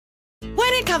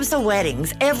it comes to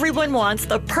weddings, everyone wants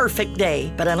the perfect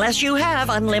day. But unless you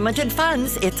have unlimited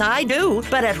funds, it's I do.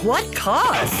 But at what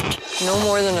cost? No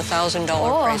more than $1,000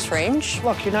 price range.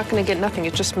 Look, you're not going to get nothing.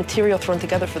 It's just material thrown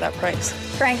together for that price.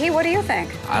 Frankie, what do you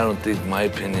think? I don't think my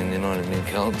opinion, you know what I mean,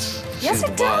 counts. Yes,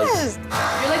 it does.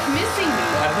 You're like missing me.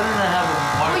 I better have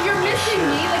a Well, you're missing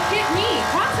me. Like, hit me.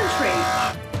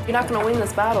 Concentrate. You're not going to win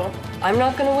this battle. I'm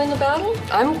not going to win the battle?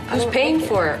 Who's paying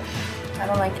for it? I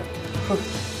don't like it.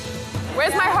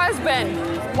 Where's my husband?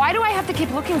 Why do I have to keep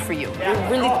looking for you? You're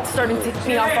really starting to tick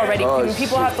me off already.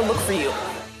 People have to look for you.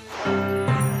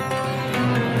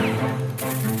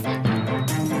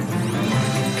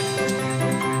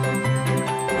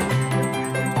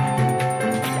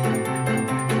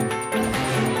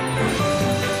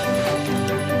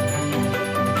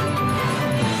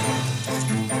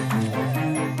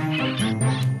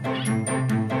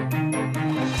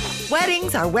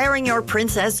 Weddings are wearing your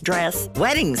princess dress.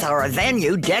 Weddings are a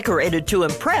venue decorated to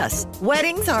impress.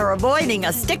 Weddings are avoiding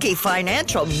a sticky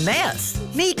financial mess.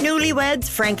 Meet newlyweds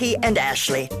Frankie and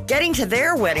Ashley. Getting to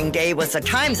their wedding day was at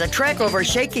times a trek over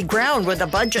shaky ground with a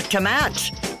budget to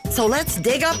match. So let's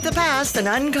dig up the past and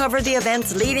uncover the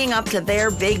events leading up to their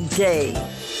big day.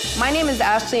 My name is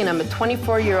Ashley, and I'm a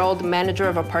 24-year-old manager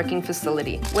of a parking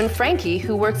facility. When Frankie,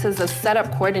 who works as a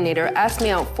setup coordinator, asked me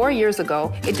out 4 years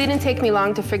ago, it didn't take me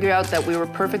long to figure out that we were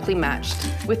perfectly matched.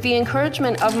 With the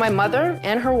encouragement of my mother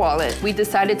and her wallet, we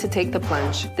decided to take the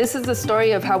plunge. This is the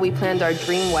story of how we planned our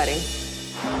dream wedding.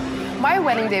 My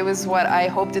wedding day was what I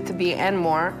hoped it to be and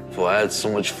more. Well, I had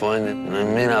so much fun, and I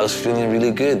mean, I was feeling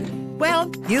really good.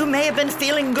 Well, you may have been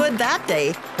feeling good that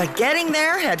day, but getting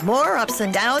there had more ups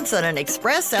and downs than an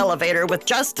express elevator with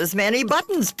just as many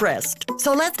buttons pressed.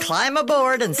 So let's climb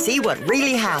aboard and see what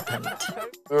really happened.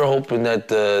 We were hoping that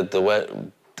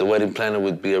the wedding planner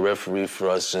would be a referee for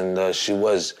us, and she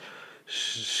was.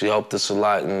 She helped us a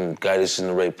lot and guided us in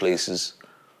the right places.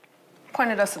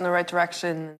 Pointed us in the right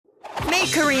direction.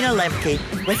 Meet Karina Lemke.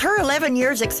 With her 11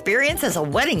 years' experience as a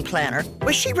wedding planner,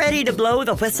 was she ready to blow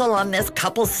the whistle on this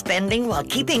couple's spending while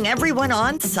keeping everyone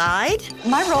on side?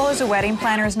 My role as a wedding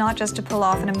planner is not just to pull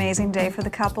off an amazing day for the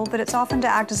couple, but it's often to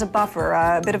act as a buffer,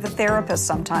 a bit of a therapist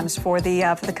sometimes for the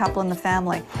couple and the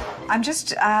family. I'm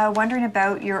just wondering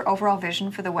about your overall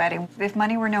vision for the wedding. If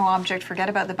money were no object, forget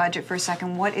about the budget for a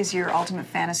second. What is your ultimate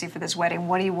fantasy for this wedding?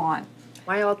 What do you want?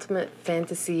 My ultimate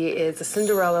fantasy is a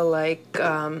Cinderella-like,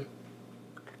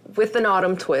 with an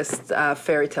autumn twist,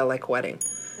 fairy tale-like wedding.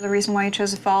 The reason why you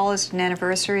chose the fall is an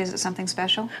anniversary. Is it something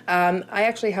special? I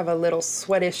actually have a little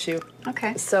sweat issue.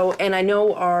 Okay. So, and I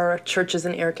know our church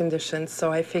isn't air conditioned,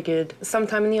 so I figured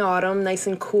sometime in the autumn, nice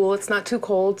and cool. It's not too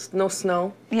cold, no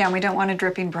snow. Yeah, and we don't want a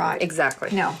dripping bride. Exactly.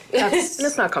 No, that's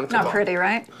it's not comfortable. not pretty,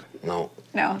 right? No.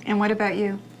 No. And what about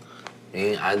you?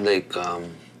 Me, I'd like to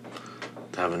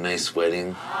have a nice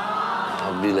wedding.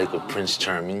 I'll be like a Prince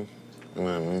Charming, you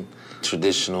know what I mean?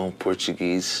 Traditional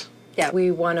Portuguese. Yeah,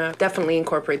 we want to definitely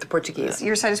incorporate the Portuguese.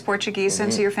 Your side is Portuguese,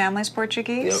 and so your family's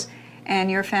Portuguese? Yep. And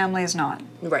your family is not?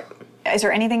 Right. Is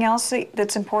there anything else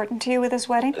that's important to you with this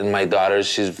wedding? And my daughter,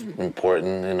 she's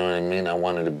important, you know what I mean? I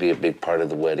wanted to be a big part of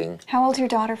the wedding. How old's your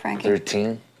daughter, Frankie?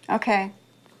 13. Okay.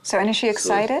 So, and is she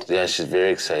excited? So, yeah, she's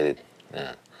very excited,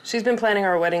 yeah. She's been planning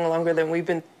our wedding longer than we've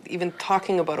been even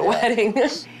talking about a wedding.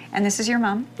 And this is your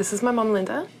mom? This is my mom,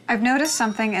 Linda. I've noticed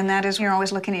something, and that is you're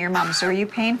always looking at your mom. So are you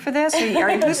paying for this?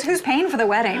 Who's paying for the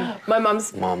wedding? My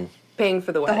mom's Mom. paying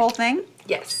for the wedding. The whole thing?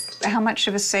 Yes. How much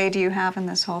of a say do you have in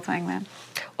this whole thing, then?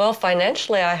 Well,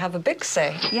 financially, I have a big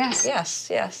say. Yes. Yes,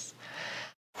 yes.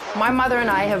 My mother and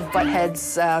I have butt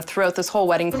heads throughout this whole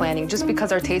wedding planning, just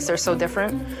because our tastes are so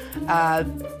different.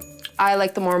 I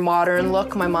like the more modern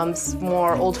look. My mom's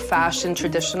more old-fashioned,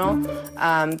 traditional.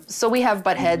 So we have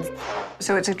butt heads.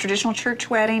 So it's a traditional church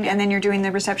wedding, and then you're doing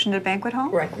the reception at a banquet hall?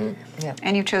 Right. Yeah.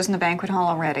 And you've chosen the banquet hall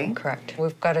already? Correct.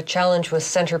 We've got a challenge with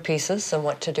centerpieces and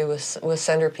what to do with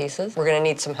centerpieces. We're going to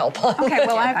need some help on Okay,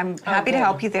 well, that. I'm happy to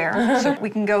help you there. So we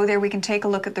can go there, we can take a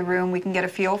look at the room, we can get a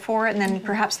feel for it, and then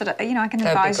perhaps I can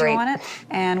advise you on it.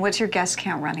 And what's your guest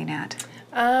count running at?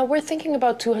 We're thinking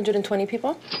about 220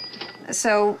 people.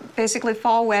 So basically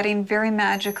fall wedding, very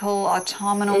magical,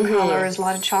 autumnal colors, a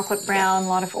lot of chocolate brown, a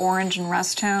lot of orange and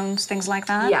rust tones, things like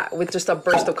that? Yeah, with just a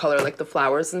burst of color, like the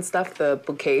flowers and stuff, the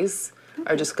bouquets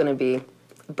are just gonna be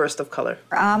a burst of color.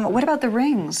 What about the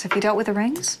rings? Have you dealt with the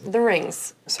rings? The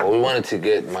rings. So we wanted to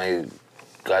get my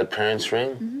godparents'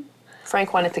 ring.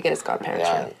 Frank wanted to get his godparents'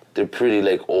 Yeah, ring. they're pretty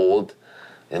like old,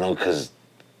 you know, because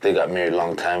they got married a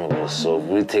long time ago. So if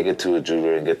we take it to a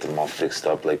jeweler and get them all fixed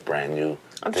up like brand new.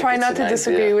 I'm trying not to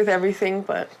disagree with everything,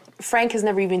 but Frank has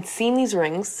never even seen these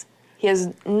rings. He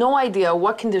has no idea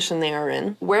what condition they are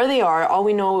in, where they are. All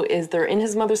we know is they're in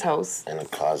his mother's house. In a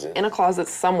closet. In a closet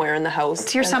somewhere in the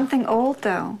house. You're something old,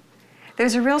 though.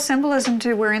 There's a real symbolism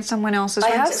to wearing someone else's. I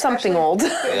have something old.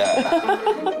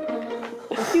 Yeah.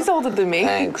 He's older than me.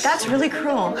 Thanks. That's really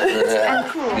cruel. And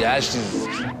cruel. Yeah, actually,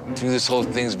 through this whole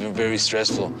thing's been very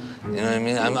stressful. You know what I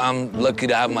mean? I'm lucky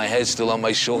to have my head still on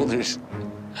my shoulders.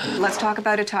 Let's talk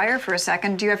about attire for a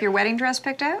second. Do you have your wedding dress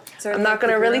picked out? I'm not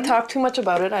going to really talk too much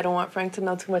about it. I don't want Frank to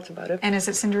know too much about it. And is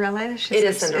it Cinderella-ish? It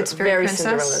is Cinderella. It's very princess?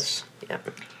 Cinderella-ish. Yeah.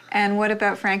 And what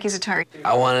about Frankie's attire?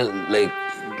 I want it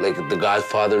like the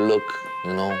Godfather look,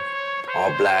 you know?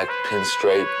 All black,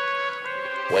 pinstripe,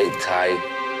 white tie,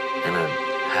 and a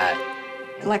hat.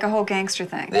 Like a whole gangster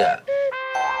thing? Yeah.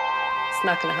 It's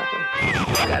not gonna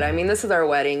happen. God, I mean, this is our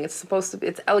wedding. It's supposed to be,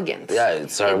 it's elegant. Yeah,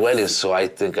 it's our wedding, so I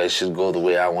think I should go the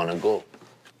way I want to go.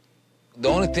 The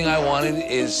only thing I wanted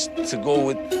is to go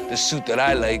with the suit that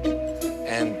I like,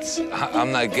 and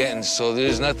I'm not getting, so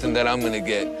there's nothing that I'm gonna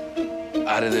get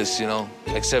out of this, you know,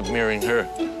 except mirroring her.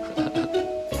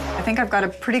 I think I've got a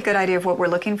pretty good idea of what we're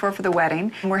looking for the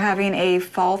wedding. We're having a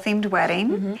fall-themed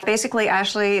wedding. Basically,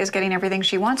 Ashley is getting everything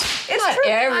she wants. It's not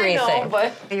everything. I know,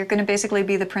 but You're going to basically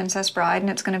be the princess bride, and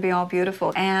it's going to be all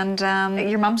beautiful. And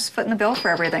your mom's footing the bill for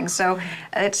everything, so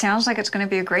it sounds like it's going to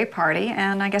be a great party.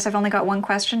 And I guess I've only got one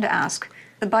question to ask.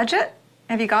 The budget?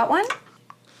 Have you got one?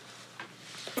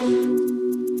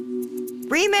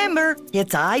 Remember,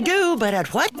 it's I do, but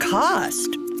at what cost?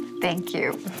 Thank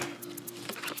you.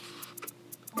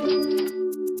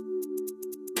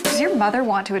 Does your mother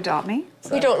want to adopt me?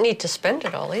 We don't need to spend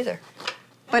it all either.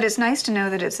 But it's nice to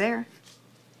know that it's there.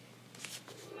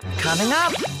 Coming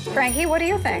up. Frankie, what do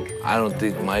you think? I don't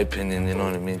think my opinion, you know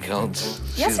what I mean, counts.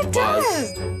 Yes, She's the it boss.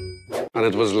 does. And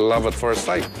it was love at first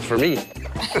sight for me.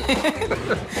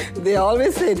 They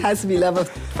always say it has to be love at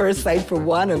first sight for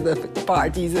one of the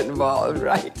parties involved,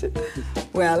 right?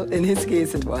 Well, in his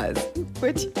case it was,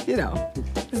 which, you know,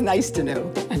 is nice to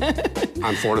know.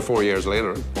 And 44 years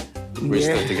later, we're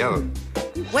still together.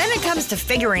 When it comes to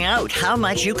figuring out how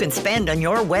much you can spend on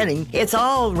your wedding, it's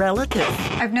all relative.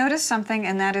 I've noticed something,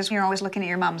 and that is you're always looking at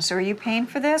your mom. So are you paying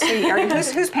for this?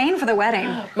 Who's paying for the wedding?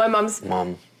 my mom's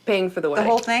Mom. paying for the The wedding.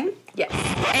 whole thing? Yes.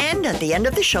 And at the end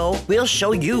of the show, we'll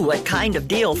show you what kind of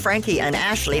deal Frankie and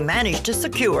Ashley managed to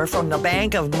secure from the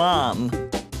Bank of Mom.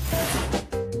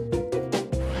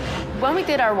 When we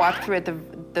did our walkthrough at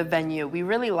the venue, we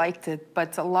really liked it,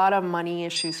 but a lot of money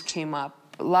issues came up.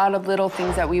 A lot of little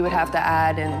things that we would have to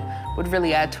add and would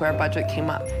really add to our budget came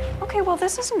up. Okay, well,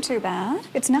 this isn't too bad.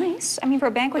 It's nice. I mean, for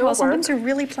a banquet It'll hall, sometimes work. they're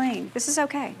really plain. This is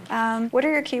okay. What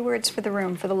are your keywords for the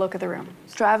room, for the look of the room?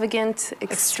 Extravagant,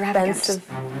 Extravagant.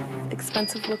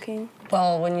 expensive looking.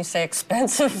 Well, when you say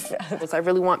expensive, I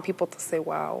really want people to say,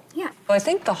 wow. Yeah. I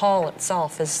think the hall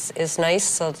itself is nice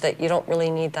so that you don't really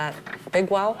need that big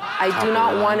wow. I do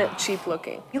not want it cheap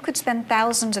looking. You could spend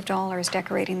thousands of dollars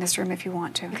decorating this room if you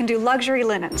want to. You can do luxury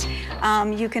linens.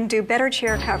 You can do better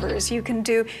chair covers. You can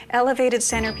do elevated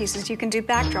centerpieces. You can do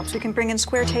backdrops. We can bring in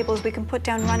square tables. We can put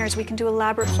down runners. We can do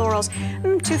elaborate florals.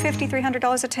 $250,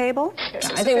 $300 a table.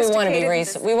 I think we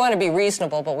want to be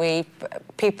reasonable, but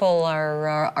people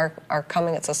are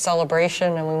coming. It's a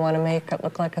celebration, and we want to make it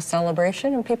look like a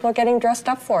celebration, and people are getting dressed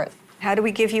up for it. How do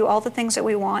we give you all the things that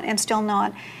we want and still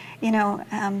not, you know,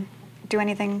 do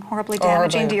anything horribly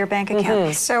damaging to your bank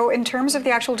account? So in terms of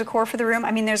the actual decor for the room,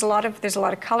 I mean, there's a lot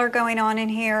of color going on in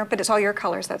here, but it's all your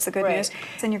colors. That's the good news.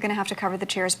 Then you're going to have to cover the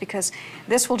chairs because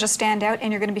this will just stand out,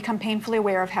 and you're going to become painfully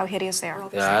aware of how hideous they are.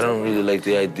 Yeah, I don't really like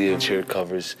the idea of chair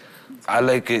covers. I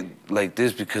like it like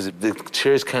this because the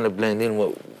chairs kind of blend in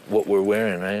what we're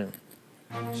wearing, right?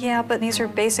 Yeah, but these are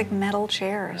basic metal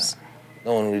chairs.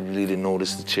 No one really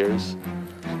noticed the chairs.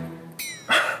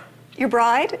 Your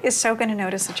bride is so going to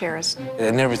notice the chairs.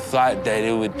 I never thought that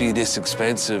it would be this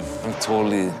expensive. I'm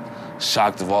totally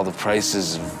shocked of all the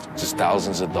prices of just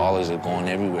thousands of dollars are going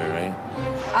everywhere, right?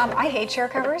 I hate chair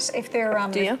covers if they're...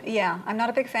 Do you? Yeah, I'm not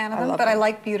a big fan of them, but I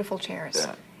like beautiful chairs.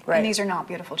 Yeah. Right. And these are not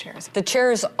beautiful chairs. The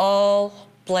chairs all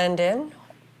blend in,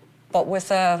 but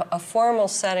with a formal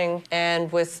setting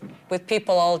and with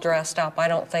people all dressed up, I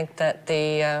don't think that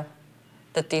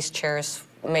that these chairs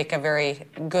make a very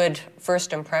good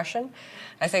first impression.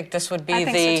 I think this would be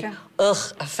the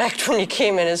ugh effect when you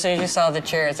came in as soon as you saw the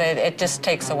chairs. It just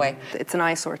takes away. It's an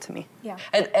eyesore to me. Yeah.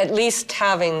 At least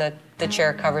having the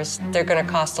chair covers, they're going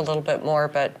to cost a little bit more,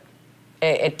 but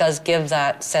it does give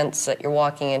that sense that you're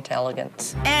walking into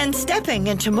elegance. And stepping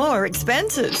into more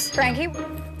expenses. Frankie?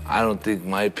 I don't think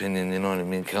my opinion, you know what I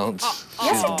mean, counts.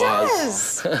 Yes, She's the it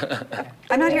boss. does.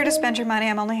 I'm not here to spend your money.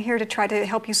 I'm only here to try to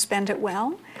help you spend it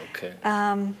well. Okay.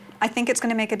 I think it's going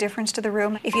to make a difference to the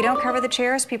room. If you don't cover the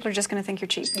chairs, people are just going to think you're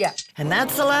cheap. Yeah. And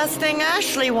that's the last thing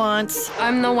Ashley wants.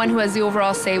 I'm the one who has the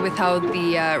overall say with how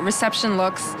the reception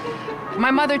looks. My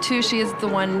mother, too, she is the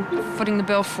one footing the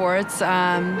bill for it. So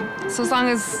as long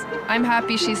as I'm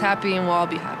happy, she's happy, and we'll all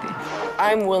be happy.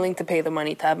 I'm willing to pay the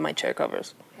money to have my chair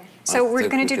covers. So we're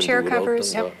going to do chair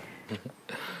covers. Yep.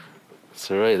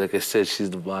 It's all right. Like I said, she's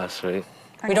the boss, right?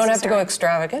 We don't have to go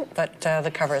extravagant, but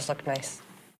the covers look nice.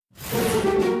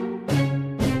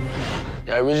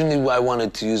 Yeah, originally I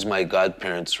wanted to use my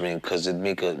godparents' ring because it'd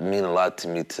mean a lot to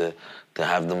me to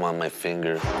have them on my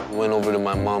finger. Went over to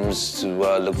my mom's to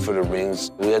look for the rings.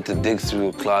 We had to dig through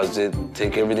a closet,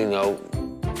 take everything out.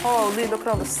 Holy, look at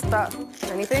all the stuff.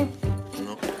 Anything?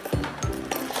 No.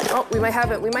 Oh, we might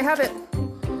have it. We might have it.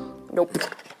 Nope.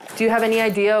 Do you have any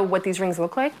idea what these rings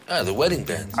look like? Yeah, the wedding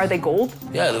bands. Are they gold?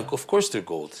 Yeah, of course they're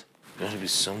gold. There has to be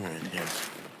somewhere in here.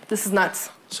 This is nuts.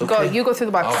 It's okay. Go, you go through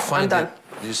the box. I'll find I'm done.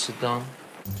 it. You sit down.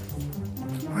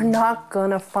 We're not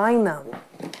gonna find them.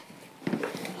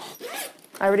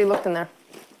 I already looked in there.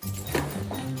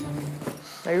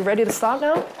 Are you ready to stop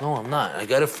now? No, I'm not. I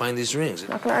gotta find these rings. I'm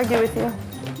not gonna argue with you.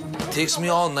 It takes me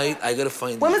all night. I gotta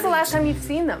find When these was the last time you've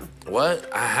seen them? What?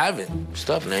 I haven't.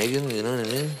 Stop nagging, you know what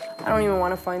I mean? I don't even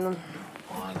want to find them.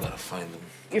 Oh, I gotta find them.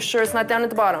 You're sure it's not down at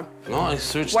the bottom? No, I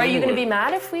searched Why are you gonna be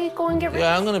everywhere. mad if we go and get rings?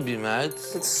 Yeah, I'm gonna be mad.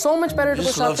 It's so much better to You go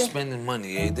just love shopping. spending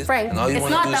money, eh? Frank, And all you it's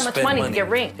wanna not do that is much spend money to get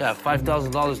rings. Yeah,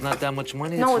 $5,000 not that much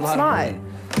money. No, It's a it's lot of not.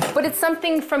 money. But it's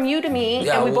something from you to me,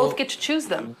 Yeah, and we well- both get to choose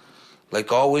them.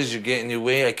 Like always, you're getting your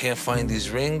way. I can't find these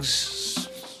rings.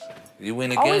 You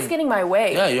win again. Always getting my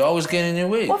way. Yeah, you're always getting your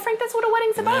way. Well, Frank, that's what a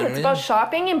wedding's about. know what I It's mean? about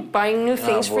shopping and buying new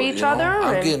things for Well, each you know, other.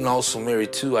 I'm and- getting also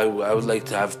married too. I would like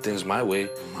to have things my way.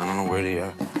 I don't know where they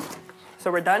are.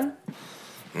 So we're done?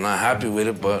 I'm not happy with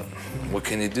it, but what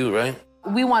can you do, right?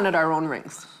 We wanted our own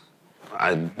rings.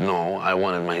 I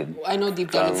wanted my. I know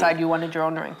deep down inside you wanted your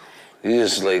own ring. You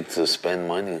just like to spend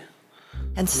money.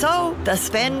 And so the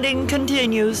spending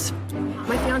continues.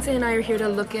 My fiance and I are here to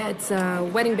look at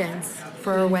wedding bands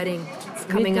for our wedding. It's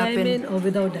coming up in. Or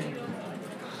without diamond?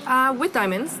 With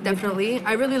diamonds, definitely.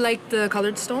 I really like the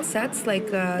colored stone sets, like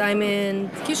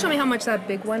diamond. Can you show me how much that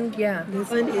big one? Yeah. This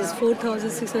one is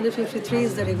 4,653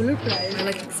 is the regular price. I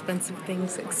like expensive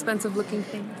things, expensive looking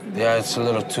things. Yeah, it's a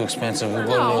little too expensive. We'll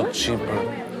go a No. little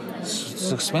cheaper.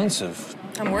 It's expensive.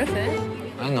 I'm worth it.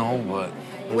 I know, but.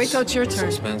 Wait till it's your turn.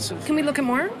 It's expensive. Can we look at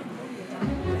more?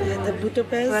 And the blue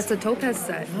topaz, Well, that's a topaz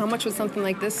set. How much would something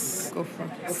like this go for?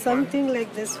 something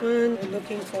like this one, we're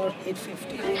looking for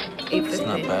 850. It's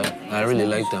not bad. I really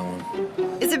like that one.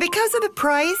 Is it because of the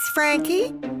price, Frankie?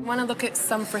 I want to look at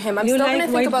some for him. I'm You still like going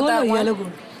to white think about gold that or one. yellow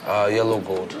gold? Yellow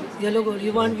gold. Yellow gold.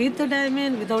 You want with the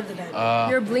diamond, without the diamond?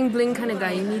 You're a bling bling kind of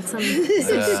guy. You need some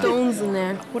stones in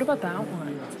there. What about that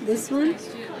one? This one,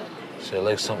 So I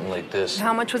like something like this.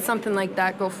 How much would something like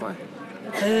that go for?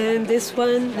 and this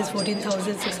one is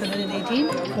 14,618.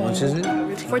 How much is it?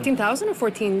 14,000 or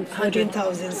 1,400?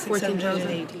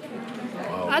 14,680.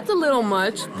 That's a little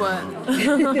much, but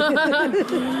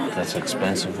That's an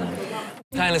expensive one.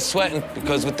 Kind of sweating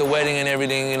because with the wedding and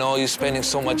everything, you know, you're spending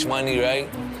so much money, right?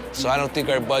 So I don't think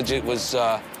our budget was,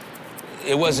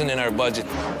 it wasn't in our budget.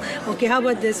 Okay, how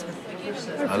about this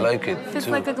one? I like it fits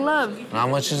too. like a glove. How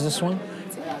much is this one?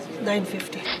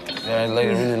 950. Yeah, I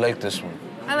really like this one.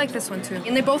 I like this one too.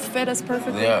 And they both fit us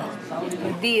perfectly. Yeah.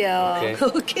 Deal. Okay.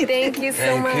 Okay, Thank you so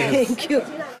Thank much. you.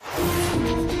 thank you.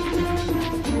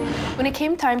 When it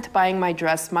came time to buying my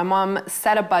dress, my mom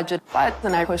set a budget, but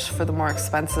then I pushed for the more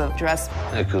expensive dress.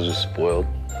 Yeah, because we're spoiled.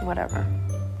 Whatever.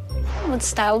 What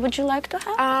style would you like to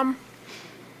have?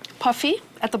 Puffy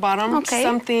at the bottom. Okay.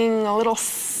 Something a little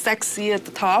sexy at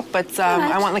the top, but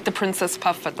I want like the princess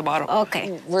puff at the bottom.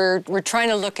 Okay. We're trying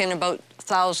to look in about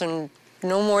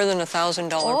no more than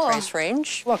 $1,000 Oh. price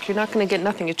range. Look, you're not gonna get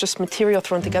nothing. It's just material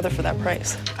thrown together for that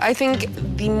price. I think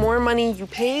the more money you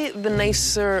pay, the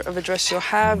nicer of a dress you'll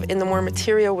have, and the more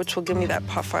material, which will give me that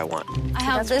puff I want. I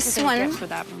have That's this what you're gonna one. get for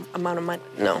that amount of money.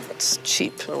 No, it's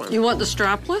cheap. You want the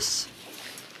strapless?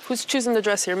 Who's choosing the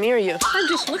dress here, me or you? I'm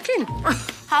just looking.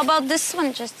 How about this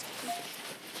one? Just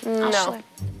No,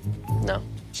 no.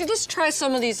 You just try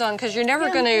some of these on because you're never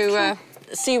going to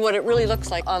see what it really looks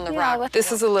like on the rack.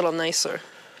 This is a little nicer,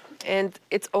 and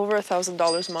it's over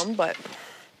 $1,000, Mom, but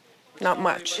not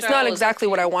much. It's not exactly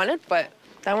what I wanted, but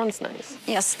that one's nice.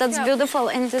 Yes, that's beautiful.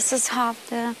 And this is half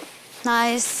the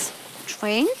nice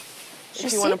train.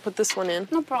 If you want to put this one in.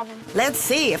 No problem. Let's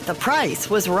see if the price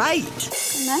was right.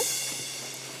 And then,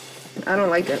 I don't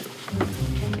like it.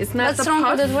 It's not what's the wrong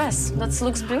puff. with the dress? That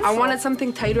looks beautiful. I wanted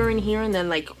something tighter in here and then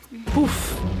like,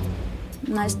 poof.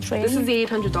 nice train. This is the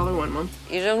 $800 one, Mom.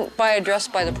 You don't buy a dress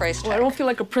by the price tag. Well, I don't feel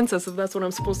like a princess if that's what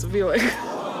I'm supposed to feel like.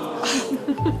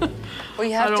 Well,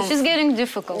 you have to. She's getting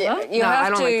difficult, huh? You I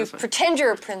have don't to like this one. pretend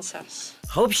you're a princess.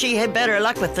 Hope she had better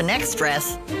luck with the next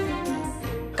dress.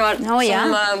 Got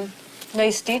yeah. some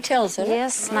nice details in it.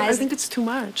 Yes, I nice. think it's too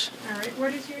much.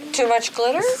 Too much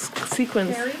glitter?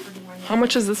 Sequins. How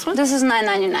much is this one? This is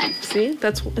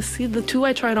 $9.99. See, the two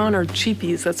I tried on are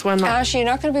cheapies. That's why I'm not. Ashley, you're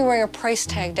not going to be wearing a price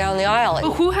tag down the aisle.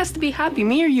 But who has to be happy,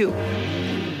 me or you?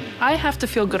 I have to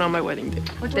feel good on my wedding day.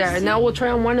 There, now we'll try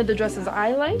on one of the dresses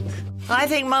I liked. I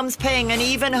think Mom's paying an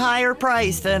even higher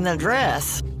price than the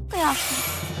dress. Yeah.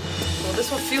 Well,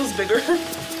 this one feels bigger.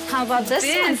 How about this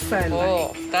one?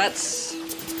 Oh, that's...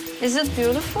 Is it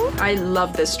beautiful? I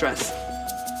love this dress.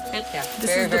 Yeah,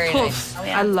 This very, is the very puffs. nice. Oh,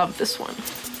 yeah. I love this one.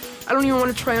 I don't even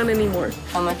want to try on anymore.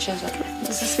 How much is it?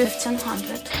 This is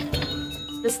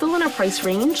 $1,500. It's still in our price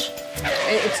range.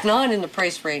 It's not in the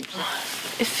price range.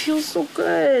 It feels so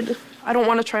good. I don't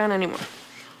want to try on anymore.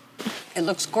 It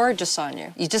looks gorgeous on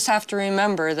you. You just have to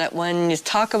remember that when you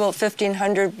talk about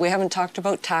 $1,500, we haven't talked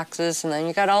about taxes, and then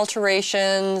you got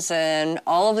alterations and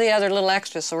all of the other little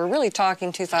extras, so we're really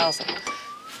talking $2,000.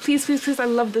 Please, please, please, I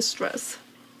love this dress.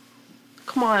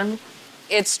 Come on.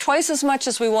 It's twice as much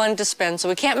as we wanted to spend, so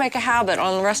we can't make a habit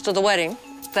on the rest of the wedding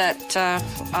that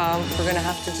we're gonna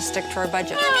have to just stick to our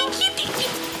budget.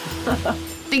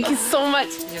 Thank you so much.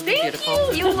 Thank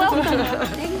you. You're welcome.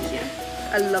 Thank you.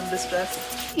 I love this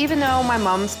dress. Even though my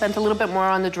mom spent a little bit more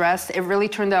on the dress, it really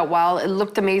turned out well. It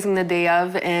looked amazing the day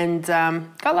of, and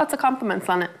got lots of compliments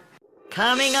on it.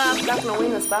 Coming up. I'm not gonna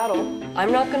win this battle.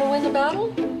 I'm not gonna win the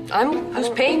battle? Who's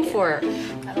paying for it?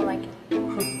 I don't like it.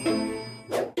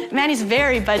 Manny's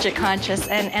very budget conscious,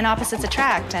 and opposites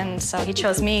attract, and so he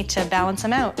chose me to balance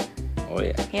him out. Oh,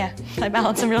 yeah. Yeah, I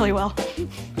balance him really well.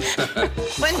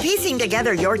 When piecing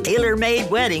together your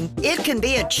tailor-made wedding, it can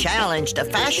be a challenge to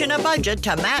fashion a budget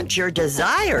to match your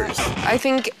desires. I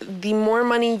think the more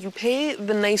money you pay,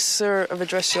 the nicer of a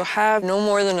dress you'll have. No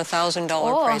more than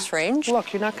 $1,000 price range.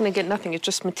 Look, you're not gonna get nothing. It's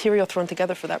just material thrown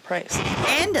together for that price.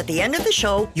 And at the end of the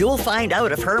show, you'll find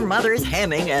out if her mother's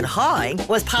hemming and hawing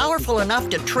was powerful enough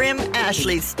to trim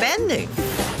Ashley's spending.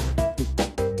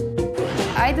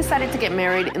 I decided to get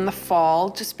married in the fall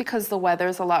just because the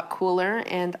weather's a lot cooler,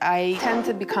 and I tend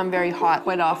to become very hot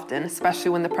quite often, especially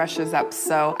when the pressure's up.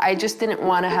 So I just didn't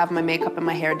want to have my makeup and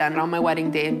my hair done on my wedding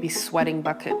day and be sweating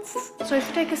buckets. So if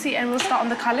you take a seat and we'll start on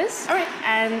the colors. All right.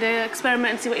 And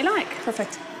experiment and see what you like.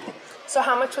 Perfect. So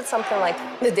how much would something like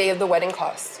the day of the wedding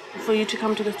cost? For you to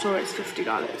come to the store, it's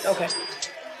 $50. Okay.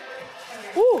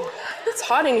 Ooh, it's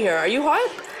hot in here. Are you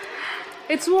hot?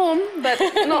 It's warm, but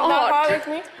not hot. like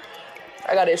me?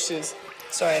 I got issues.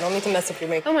 Sorry, I don't mean to mess up your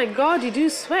makeup. Oh my God, you do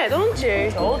sweat, don't you?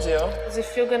 Told you. As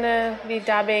if you're gonna be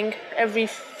dabbing every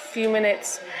few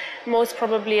minutes, most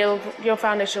probably your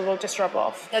foundation will just rub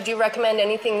off. Now, do you recommend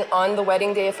anything on the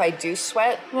wedding day if I do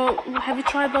sweat? Well, have you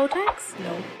tried Botox?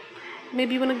 No.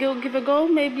 Maybe you wanna give a go?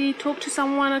 Maybe talk to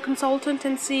someone, a consultant,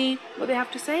 and see what they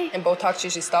have to say? And Botox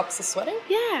usually stops the sweating?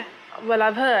 Yeah. Well,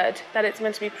 I've heard that it's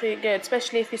meant to be pretty good,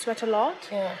 especially if you sweat a lot.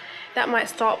 Yeah. That might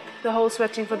stop the whole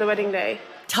sweating for the wedding day.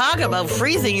 Talk about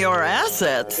freezing your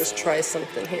assets. Just try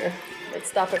something here. Let's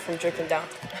stop it from dripping down.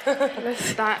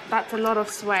 That's a lot of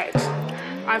sweat.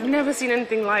 I've never seen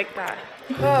anything like that.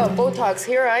 Oh, Botox,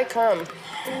 here I come.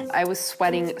 I was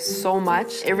sweating so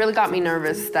much. It really got me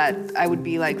nervous that I would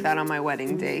be like that on my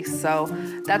wedding day. So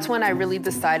that's when I really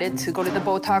decided to go to the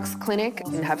Botox clinic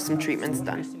and have some treatments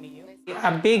done.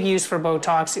 A big use for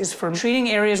Botox is for treating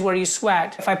areas where you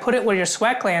sweat. If I put it where your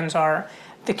sweat glands are,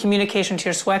 the communication to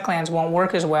your sweat glands won't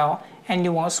work as well, and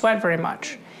you won't sweat very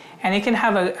much. And it can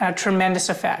have a tremendous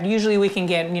effect. Usually we can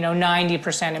get,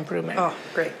 90% improvement. Oh,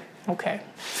 great. Okay.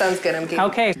 Sounds good, I'm game.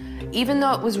 Okay. Even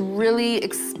though it was really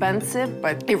expensive,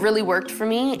 but it really worked for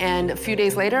me, and a few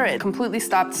days later, it completely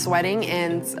stopped sweating,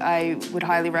 and I would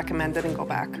highly recommend it and go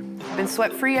back. I've been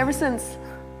sweat-free ever since.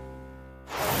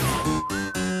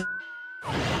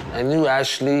 I knew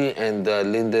Ashley and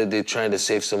Linda, they tried to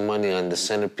save some money on the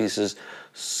centerpieces.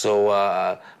 So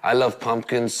I love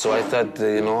pumpkins, so I thought,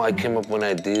 I came up with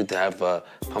an idea to have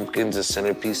pumpkins as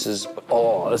centerpieces.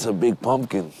 Oh, that's a big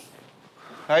pumpkin.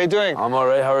 How you doing? I'm all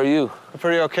right, how are you? I'm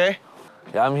pretty okay.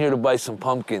 Yeah, I'm here to buy some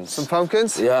pumpkins. Some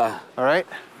pumpkins? Yeah. All right.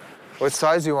 What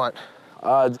size do you want?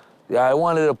 Yeah, I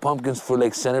wanted the pumpkins for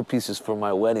like centerpieces for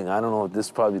my wedding. I don't know if this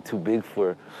is probably too big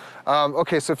for...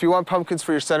 Okay, so if you want pumpkins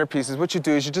for your centerpieces, what you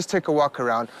do is you just take a walk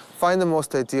around, find the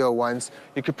most ideal ones.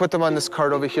 You can put them on this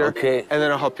cart over here. Okay. And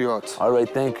then I'll help you out. All right,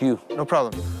 thank you. No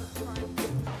problem.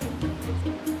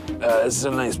 This is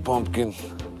a nice pumpkin.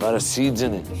 A lot of seeds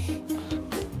in it.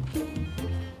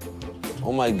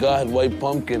 Oh my God, white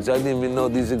pumpkins. I didn't even know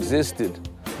these existed.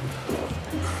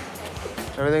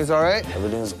 Everything's all right?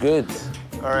 Everything's good.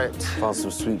 All right. Found some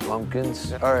sweet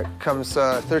pumpkins. All right, comes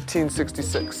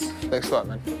 $13.66. Thanks a lot,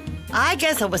 man. I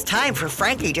guess it was time for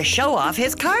Frankie to show off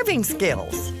his carving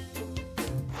skills.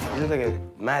 You look like a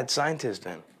mad scientist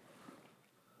then.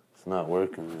 It's not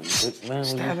working, man. Man,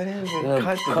 Stab it in,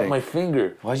 cut my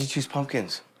finger. Why'd you choose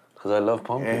pumpkins? Because I love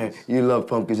pumpkins. Yeah, you love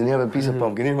pumpkins, and you have a piece of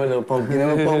pumpkin. Here's my little pumpkin,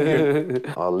 have a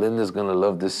pumpkin. Oh, Linda's gonna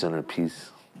love this centerpiece.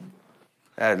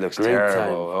 That looks Great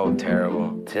terrible. time. Oh,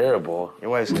 terrible. Terrible? Your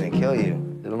wife's gonna kill you.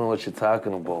 You don't know what you're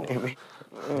talking about.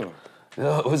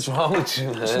 Yo, what's wrong with you,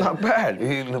 man? It's not bad. You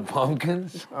eating the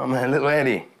pumpkins? Oh, man, little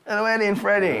Eddie. Little Eddie and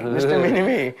Freddie. Mr.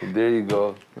 Mini-Me. There you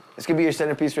go. This could be your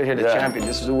centerpiece right here, the champion.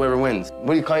 This is whoever wins.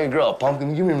 What do you call your girl?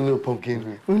 Pumpkin? Give me a little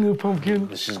pumpkin. A little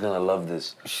pumpkin. She's gonna love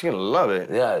this. She's gonna love it.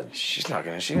 Yeah. She's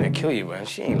gonna kill you, man.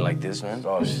 She ain't like this, man.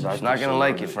 Oh, she's not gonna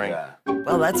like you, Frank. Yeah.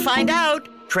 Well, let's find out.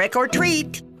 Trick or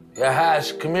treat. Yeah,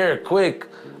 Hash, come here, quick.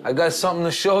 I got something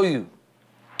to show you.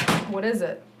 What is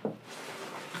it?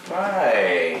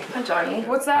 Hi. Hi, Johnny.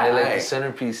 What's that? I like the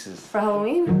centerpieces. For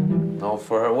Halloween? No,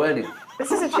 for her wedding.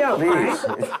 This is a joke, right?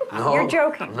 No. You're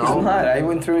joking. No. I'm not. I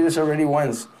went through this already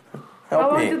once.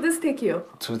 Help me. this take you?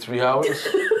 2-3 hours.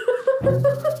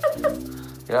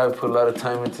 Yeah, I put a lot of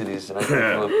time into these, and I think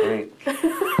they look great.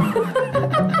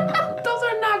 Those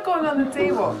are not going on the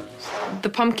table. The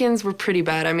pumpkins were pretty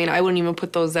bad. I mean, I wouldn't even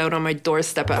put those out on my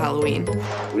doorstep at Halloween.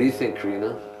 What do you think,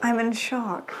 Karina? I'm in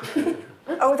shock.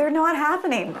 Oh, they're not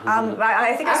happening.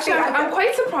 I think Actually, I'm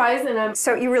quite surprised, and I'm...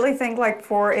 So you really think, like,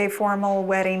 for a formal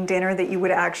wedding dinner that you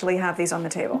would actually have these on the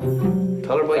table?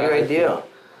 Tell her about your idea.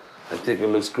 I think it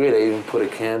looks great. I even put a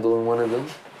candle in one of them.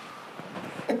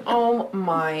 Oh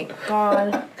my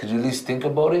God. Could you at least think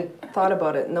about it? Thought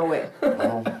about it. No way.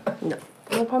 No. No.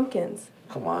 No pumpkins.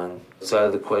 Come on. It's out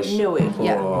of the question. No way.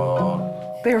 Yeah.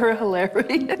 Oh. They were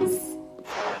hilarious.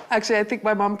 Actually, I think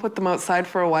my mom put them outside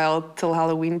for a while till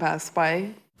Halloween passed by.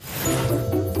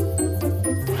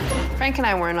 Frank and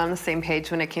I weren't on the same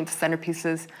page when it came to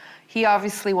centerpieces. He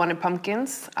obviously wanted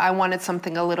pumpkins. I wanted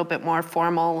something a little bit more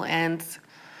formal and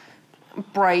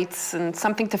bright and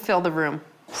something to fill the room.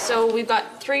 So we've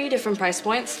got 3 different price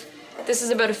points. This is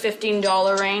about a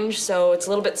 $15 range, so it's a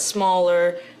little bit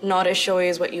smaller, not as showy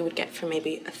as what you would get for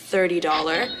maybe a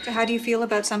 $30. So how do you feel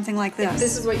about something like this?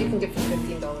 This is what you can get for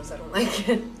 $15. I don't like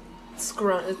it. It's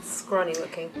scrawny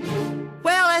looking.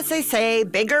 Well, as they say,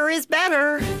 bigger is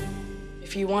better.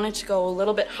 If you wanted to go a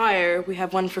little bit higher, we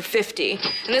have one for $50.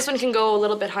 And this one can go a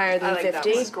little bit higher than $50. That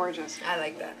one's gorgeous. I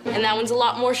like that. And that one's a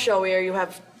lot more showier. You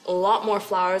have a lot more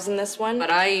flowers in this one.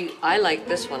 But I like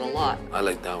this one a lot. I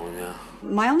like that one, yeah.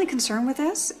 My only concern with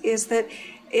this is that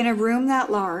in a room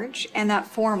that large and that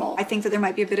formal, I think that there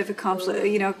might be a bit of a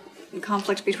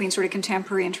conflict between sort of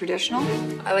contemporary and traditional.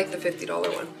 I like the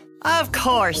 $50 one. Of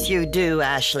course you do,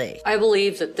 Ashley. I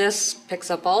believe that this picks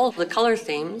up all of the color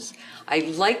themes. I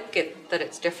like it that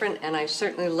it's different, and I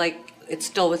certainly like it's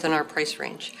still within our price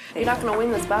range. You're not gonna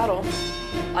win this battle.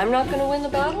 I'm not gonna win the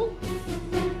battle?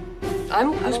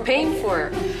 Who's paying for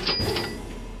it?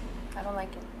 I don't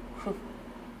like it.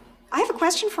 I have a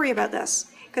question for you about this,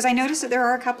 because I noticed that there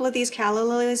are a couple of these calla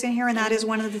lilies in here, and that is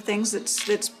one of the things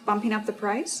that's bumping up the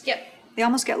price. Yep. They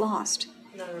almost get lost.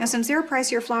 Now, since they're a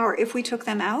pricier flower, if we took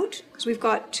them out, because we've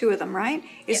got 2 of them, right?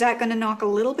 Is that going to knock a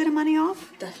little bit of money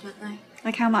off? Definitely.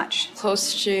 Like how much?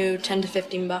 Close to 10 to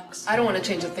 15 bucks. I don't want to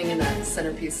change a thing in that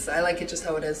centerpiece. I like it just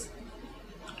how it is.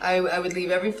 I would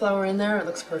leave every flower in there. It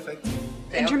looks perfect.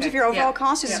 In terms of your overall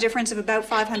cost, there's a difference of about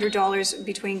 $500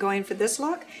 between going for this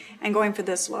look and going for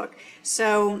this look.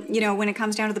 So, you know, when it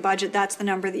comes down to the budget, that's the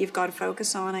number that you've got to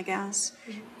focus on, I guess.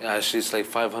 Yeah, actually, it's like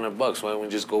 $500. Why don't we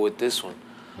just go with this one?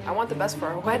 I want the best for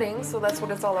our wedding, so that's what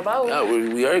it's all about. Yeah,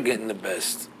 we are getting the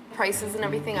best. Prices and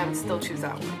everything, I would still choose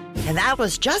that one. And that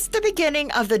was just the beginning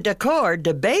of the decor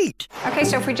debate. Okay,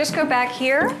 so if we just go back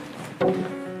here,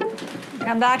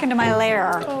 come back into my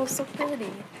lair. Oh, so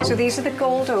pretty. So these are the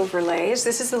gold overlays.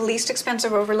 This is the least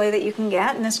expensive overlay that you can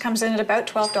get, and this comes in at about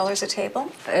 $12 a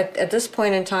table. At this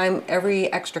point in time,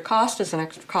 every extra cost is an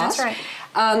extra cost. That's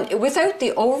right. Without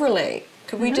the overlay,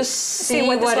 could we just see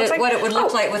what it would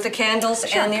look like with the candles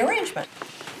and the arrangement?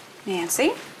 Nancy,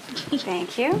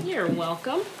 thank you. You're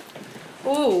welcome.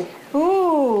 Ooh.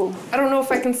 Ooh. I don't know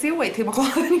if I can see a white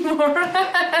tablecloth anymore.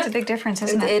 It's a big difference,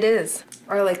 isn't it? It is.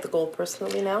 I like the gold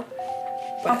personally now.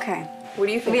 But okay. What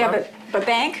do you think? Yeah, but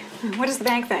bank? What does the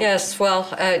bank think? Yes, well,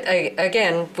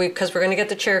 again, because we're going to get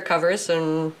the chair covers,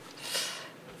 and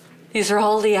these are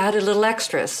all the added little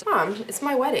extras. Mom, it's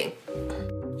my wedding.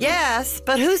 Yes,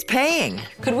 but who's paying?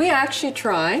 Could we actually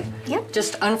try? Yep.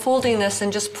 Just unfolding this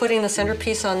and just putting the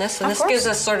centerpiece on this, and this gives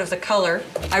us sort of the color.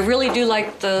 I really do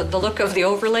like the look of the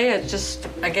overlay. It just,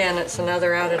 again, it's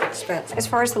another added expense. As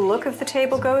far as the look of the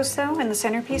table goes, though, and the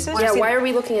centerpieces? Yeah, why are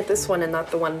we looking at this one and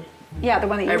not the one? Yeah, the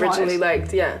one that you I originally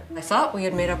liked, yeah. I thought we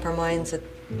had made up our minds that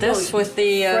this with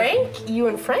the... Frank? You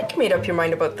and Frank made up your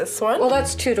mind about this one. Well,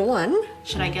 that's 2 to 1.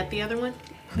 Should I get the other one?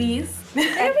 Please?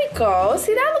 There we go.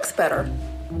 See, that looks better.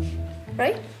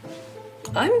 Right?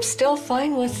 I'm still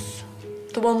fine with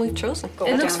the one we've chosen.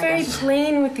 It looks very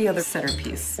plain with the other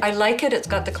centerpiece. I like it. It's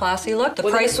got the classy look. The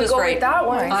Well, price was go right. with that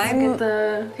one. I'm Get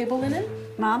the table linen.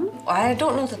 Mom? I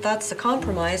don't know that that's the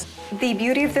compromise. The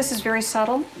beauty of this is very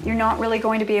subtle. You're not really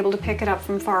going to be able to pick it up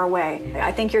from far away.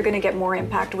 I think you're going to get more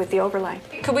impact with the overlay.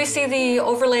 Could we see the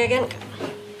overlay again?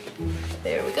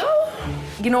 There we go.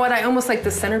 You know what? I almost like the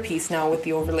centerpiece now with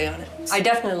the overlay on it. I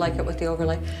definitely like it with the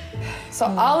overlay. So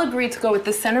I'll agree to go with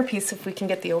the centerpiece if we can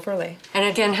get the overlay. And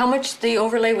again, how much the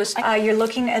overlay was? You're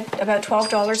looking at about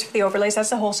 $12 for the overlays.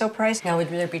 That's the wholesale price. Now, would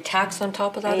there be tax on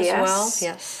top of that as well?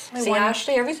 Yes. See,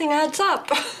 Ashley, everything adds up.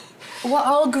 Well,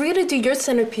 I'll agree to do your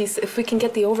centerpiece if we can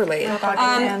get the overlay.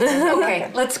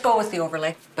 Okay, let's go with the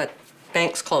overlay, but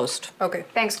bank's closed. Okay.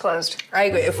 Bank's closed. I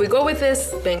agree. If we go with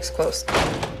this, bank's closed.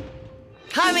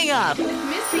 Coming up. Missing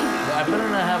me. I better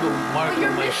not have a mark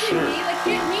on my shirt. Like,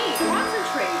 get me.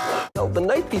 Concentrate. Well, the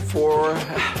night before,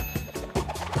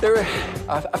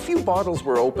 a few bottles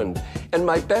were opened, and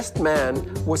my best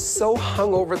man was so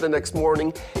hungover the next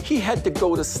morning, he had to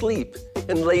go to sleep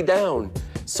and lay down.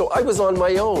 So I was on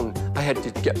my own. I had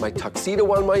to get my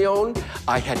tuxedo on my own.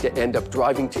 I had to end up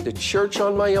driving to the church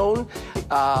on my own.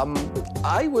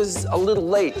 I was a little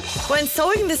late. When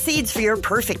sowing the seeds for your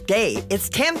perfect day, it's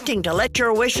tempting to let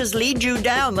your wishes lead you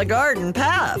down the garden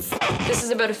path. This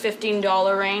is about a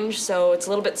 $15 range, so it's a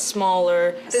little bit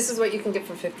smaller. This is what you can get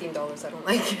for $15. I don't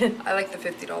like it. I like the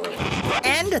 $50 one.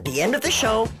 And at the end of the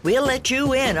show, we'll let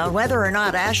you in on whether or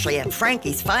not Ashley and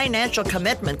Frankie's financial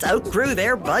commitments outgrew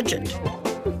their budget.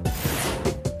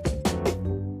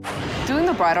 Doing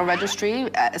the bridal registry,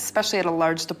 especially at a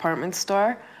large department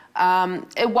store,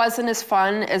 it wasn't as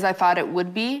fun as I thought it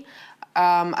would be.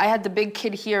 I had the big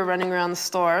kid here running around the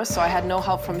store, so I had no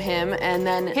help from him, and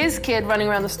then his kid running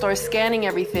around the store scanning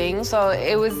everything, so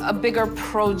it was a bigger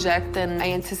project than I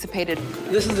anticipated.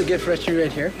 This is the gift registry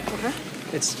right here.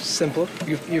 It's simple.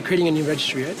 You're creating a new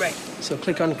registry, right? Right. So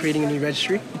click on creating a new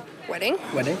registry. Wedding.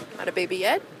 Wedding. Not a baby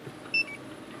yet.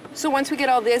 So once we get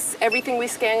all this, everything we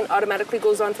scan automatically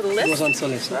goes onto the list? It goes onto the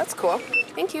list. That's cool.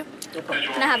 Thank you.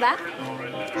 Can I have that?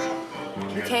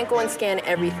 You can't go and scan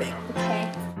everything.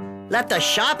 Okay. Let the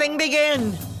shopping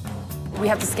begin. We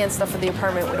have to scan stuff for the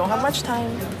apartment. We don't have much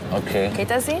time. Okay. Okay,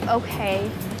 Desi? Okay.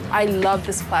 I love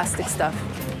this plastic stuff.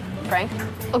 Frank?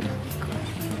 Oh.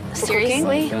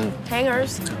 Seriously? Okay.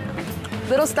 Hangers.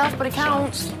 Little stuff, but it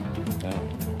counts. Okay.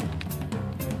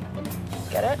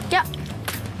 Get it? Yeah.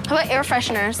 How about air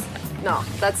fresheners? No,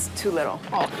 that's too little.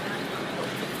 Oh.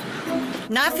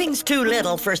 Nothing's too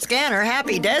little for scanner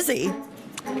happy Desi.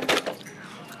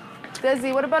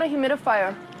 Desi, what about a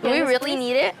humidifier? Do we really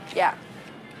need it? Yeah.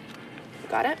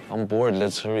 Got it? I'm bored.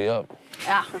 Let's hurry up.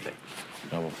 Yeah. Perfect.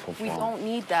 Grab a football. We don't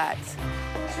need that.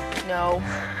 No.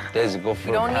 Desi, go for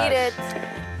We don't a need it.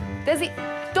 pass.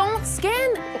 Desi, don't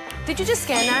scan. Did you just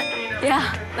scan that?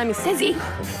 Yeah. Let me see.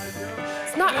 Desi.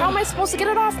 It's not, how am I supposed to get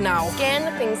it off now? Scan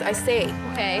the things I say.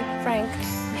 Okay. Frank,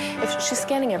 if she's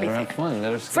scanning Let her everything. have fun.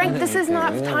 Let her scan Frank, this is everything.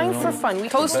 not You never time know. for fun.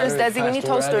 Toasters, Better, Desi, we need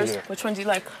faster, we're outta toasters. here. Which one do you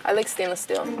like? I like stainless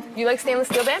steel. You like stainless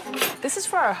steel, babe? This is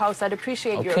for our house. I'd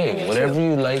appreciate your opinion, Okay, whatever too.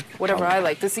 you like. Whatever I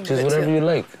like. This is Just whatever you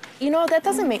like. You know, that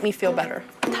doesn't make me feel better.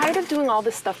 I'm tired of doing all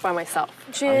this stuff by myself.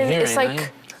 Jin, here, it's ain't like,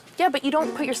 I? yeah, but you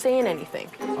don't put your say in anything.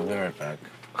 I'll be right back.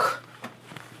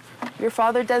 Your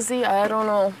father, Desi, I don't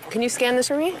know. Can you scan this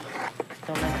for me?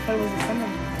 Don't know. I thought it was a symbol.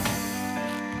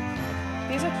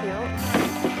 These are cute.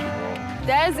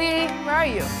 Desi, where are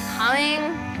you? Coming.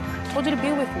 Told you to be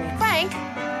with me. Frank,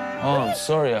 Oh, I'm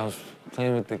sorry. I was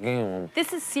playing with the game.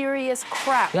 this is serious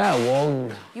crap. Yeah, well,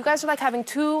 You guys are like having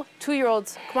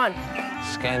two-year-olds. Come on.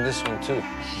 scan this one too.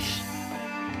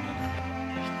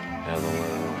 Yeah, don't let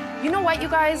her know. You know what, you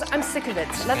guys? I'm sick of it.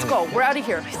 Let's go. We're out of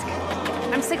here.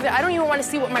 I'm sick of it. I don't even want to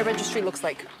see what my registry looks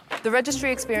like. The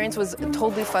registry experience was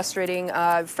totally frustrating.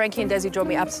 Frankie and Desi drove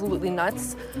me absolutely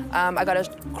nuts. I got a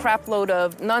crap load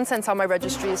of nonsense on my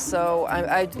registry, so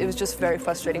it was just very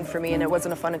frustrating for me, and it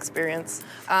wasn't a fun experience.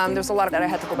 There's a lot that I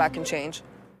had to go back and change.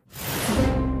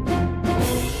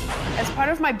 As part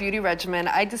of my beauty regimen,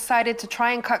 I decided to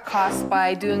try and cut costs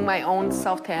by doing my own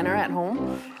self-tanner at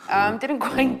home. Didn't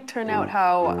quite turn out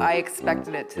how I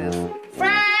expected it to.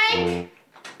 Frank! Frank!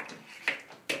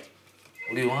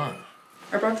 What do you want?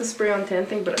 I brought the spray on tan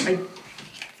thing, but I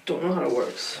don't know how it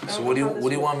works. So what do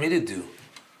you want me to do?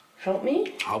 Help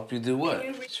me? Help you do what?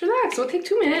 Just relax, it'll take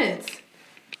 2 minutes.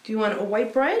 Do you want a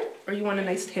white bread or you want a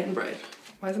nice tan bread?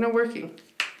 Why isn't it working?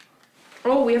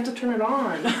 Oh, we have to turn it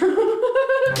on. Whoa,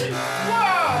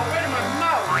 right in my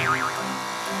mouth.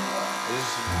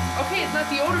 Okay, it's not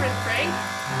deodorant, Frank.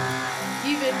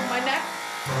 Even my neck.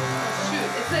 Oh, shoot,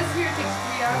 it says here it takes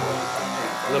 3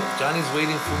 hours. Look, Johnny's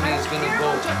waiting for me. He's gonna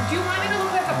go. Do you want me to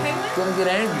look like a penguin? He's gonna get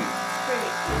angry.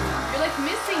 Great. You're like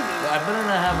missing me. I better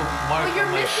not have a mark Well, you're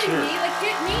on my missing shirt. me. Like,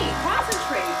 hit me.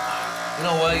 Concentrate. You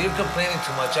know what? You're complaining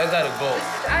too much. I gotta go.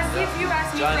 Ask me if you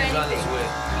ask me Johnny's for on his anything. way.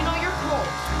 You know, you're cold.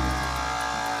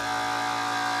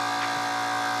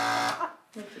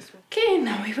 Okay,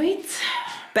 now we wait.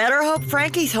 Better hope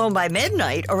Frankie's home by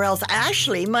midnight, or else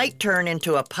Ashley might turn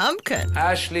into a pumpkin.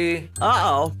 Ashley.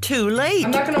 Uh-oh, too late.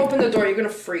 I'm not gonna open the door, you're gonna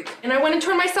freak. And I went and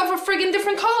turned myself a friggin'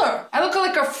 different color. I look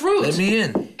like a fruit. Let me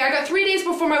in. I got 3 days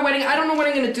before my wedding, I don't know what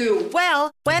I'm gonna do.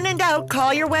 Well, when in doubt,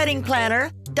 call your wedding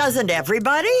planner. Doesn't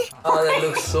everybody? Oh, that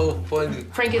looks so funny.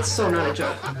 Frank, it's so not a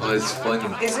joke. Oh, it's funny.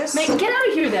 Is this? Megan, get out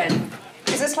of here then.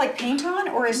 Is this like paint on,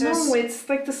 or is this? No, it's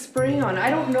like the spray on. I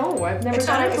don't know. I've never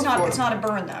done it before. It's not a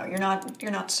burn though.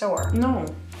 You're not sore. No.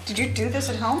 Did you do this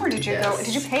at home, or did you go?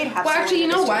 Did you pay to have? Well, someone actually, do you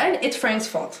this know to what? It's Frank's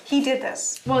fault. He did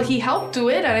this. Well, he helped do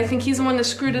it, and I think he's the one that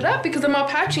screwed it up because I'm all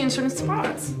patchy in certain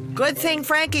spots. Good thing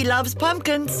Frankie loves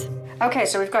pumpkins. Okay,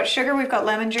 so we've got sugar, we've got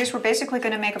lemon juice. We're basically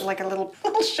going to make up like a little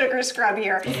sugar scrub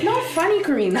here. It's not funny,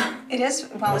 Karina. It is.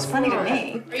 Well, it's funny to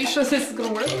me. Are you sure this is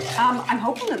gonna work? I'm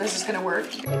hoping that this is going to work.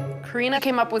 Karina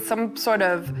came up with some sort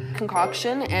of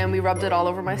concoction, and we rubbed it all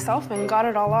over myself and got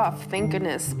it all off. Thank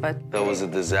goodness, but That was a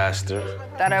disaster.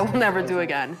 that I will never do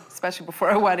again, especially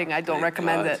before a wedding. I don't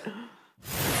recommend it.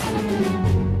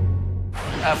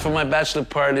 After my bachelor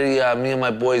party, me and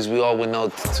my boys, we all went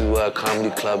out to a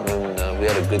comedy club and we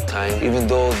had a good time. Even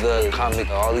though the comic,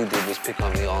 all he did was pick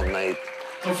on me all night.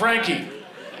 So Frankie,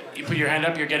 you put your hand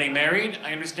up, you're getting married,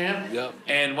 I understand? Yep.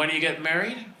 And when are you getting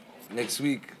married? Next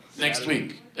week. Next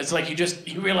week. It's like you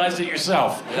realized it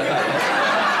yourself.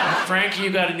 Frankie,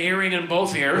 you got an earring in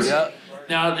both ears. Yep.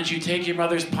 Now, did you take your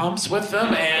mother's pumps with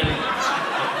them and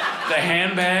the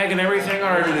handbag and everything?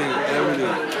 Or Everything.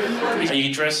 Are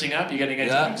you dressing up? You getting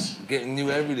into things? Getting new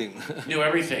everything. New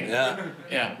everything? Yeah.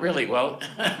 Yeah, really? Well,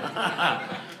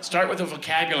 start with the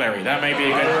vocabulary. That may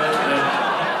be a good...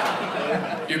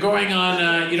 You're going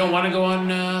on, you don't want to go on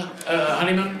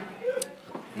honeymoon?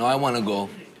 No, I want to go.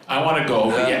 I want to go,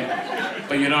 Yeah.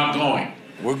 but you're not going.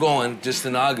 We're going just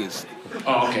in August.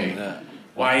 Oh, okay. Yeah.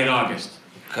 Why in August?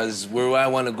 Because where I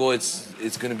want to go,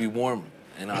 it's going to be warm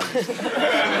in August.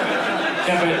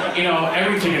 Yeah, but, you know,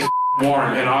 everything is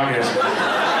warm in August.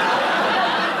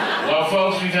 Well,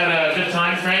 folks, we've had a good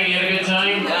time. Frank, you had a good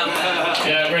time?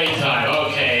 Yeah, great time.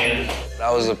 Okay.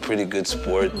 That was a pretty good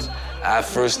sport. At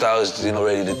first, I was,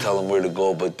 ready to tell him where to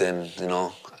go, but then,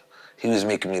 he was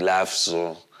making me laugh,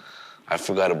 so I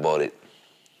forgot about it.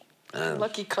 And,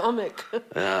 Lucky comic.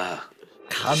 yeah.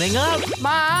 Coming up.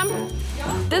 Mom,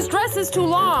 this dress is too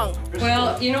long.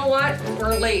 Well, you know what?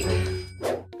 We're late.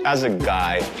 As a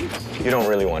guy, you don't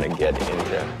really want to get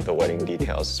into the wedding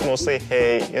details. It's mostly,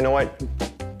 hey, you know what?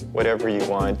 Whatever you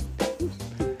want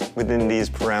within these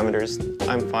parameters,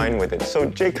 I'm fine with it. So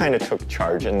Jay kind of took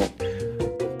charge, and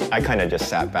I kind of just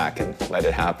sat back and let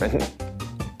it happen.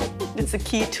 It's the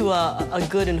key to a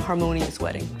good and harmonious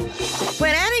wedding.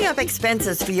 When adding up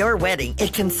expenses for your wedding,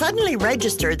 it can suddenly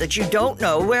register that you don't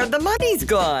know where the money's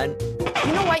gone.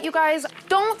 You know what, you guys?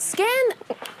 Don't scan.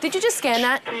 Did you just scan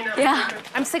that? Yeah.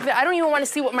 I'm sick of it. I don't even want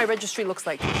to see what my registry looks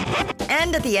like.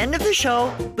 And at the end of the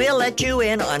show, we'll let you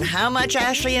in on how much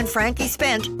Ashley and Frankie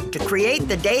spent to create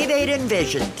the day they'd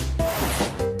envisioned.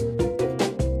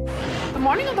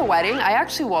 The morning of the wedding, I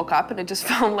actually woke up and it just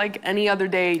felt like any other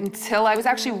day until I was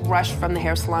actually rushed from the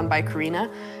hair salon by Karina.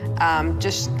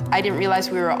 I didn't realize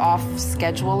we were off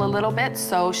schedule a little bit,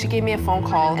 so she gave me a phone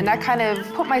call, and that kind of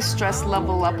put my stress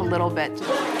level up a little bit.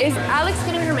 Is Alex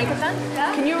getting her makeup done?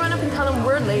 Yeah. Can you run up and tell him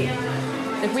we're late?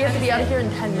 Like, we have to be out of here in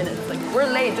 10 minutes. Like,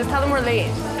 we're late. Just tell them we're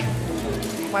late.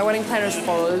 My wedding planner's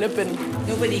flipping.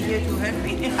 Nobody here to help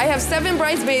me. I have 7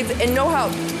 bridesmaids and no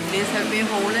help. These have been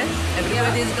holding.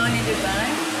 Everybody's going in the back.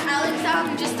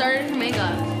 Alex just started her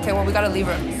makeup. Okay, well, we gotta leave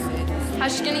her.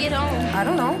 How's she gonna get home? I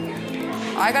don't know.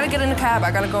 I gotta get in a cab.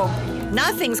 I gotta go.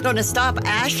 Nothing's gonna stop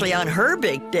Ashley on her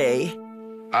big day.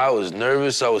 I was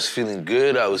nervous. I was feeling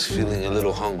good. I was feeling a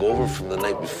little hungover from the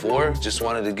night before. Just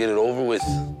wanted to get it over with.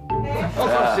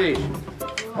 See.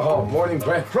 Oh, morning,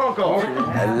 Frank. Bronco.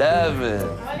 11.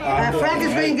 Frank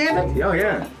is being given? Oh,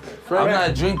 yeah. I'm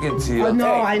not drinking to you.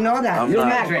 No, I know that. I'm You're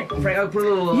not. not. Frank, I'll put a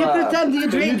little. You pretend you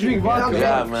drink. You drink vodka.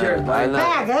 Yeah, man. Cheers, I buddy. know.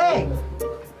 Bag, hey.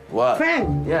 What?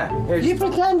 Frank. Yeah. You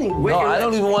pretending. No, I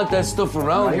don't even want that stuff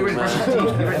around me, Here we go.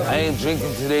 man. I ain't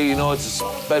drinking today. You know, it's a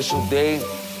special day.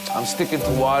 I'm sticking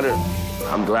to water.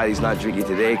 I'm glad he's not drinking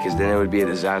today, because then it would be a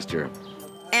disaster.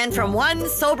 And from one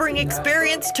sobering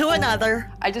experience to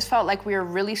another. I just felt like we were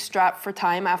really strapped for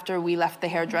time after we left the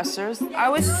hairdressers. I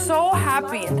was so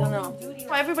happy until now.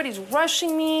 Everybody's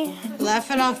rushing me.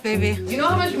 Laugh it off, baby. You know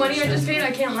how much money I just paid?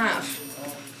 I can't laugh.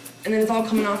 And then it's all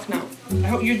coming off now. I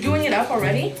hope you're doing it up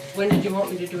already? When did you want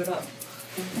me to do it up?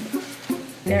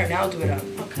 There, now do it up.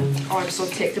 Okay. Oh, I'm so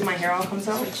ticked that my hair all comes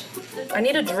out. I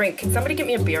need a drink. Can somebody get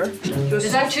me a beer?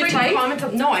 Is that too tight?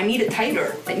 No, I need it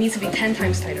tighter. It needs to be 10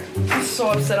 times tighter. I'm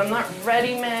so upset. I'm not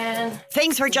ready, man.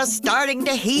 Things were just starting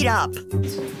to heat up.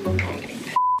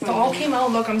 It all came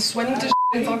out. Look, I'm sweating to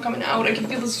it's all coming out. I can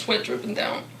feel the sweat dripping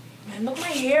down. Man, look at my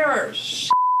hair.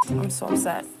 I'm so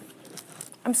upset.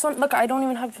 Look, I don't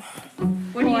even have...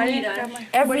 What do you need?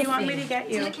 Everything. What do you want me to get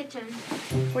you? To the kitchen.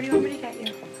 What do you want me to get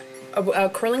you? A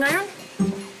curling iron?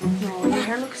 No, your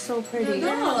hair looks so pretty.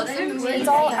 No, It's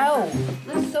all out.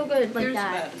 looks so good like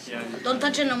that. Don't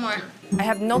touch it no more. I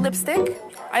have no lipstick.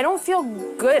 I don't feel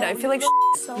good. I feel like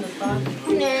so.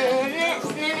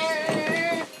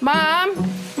 Mom,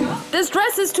 this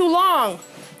dress is too long.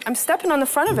 I'm stepping on the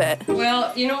front of it.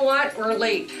 Well, you know what? We're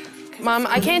late. Mom,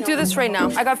 I can't do this right now.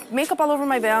 I got makeup all over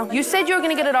my veil. You said you were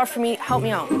gonna get it off for me. Help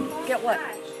me out. Get what?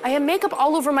 I have makeup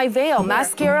all over my veil.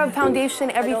 Mascara,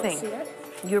 foundation, everything.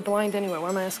 You're blind anyway. Why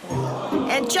am I asking?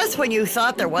 And just when you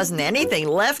thought there wasn't anything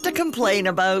left to complain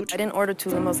about. I didn't order 2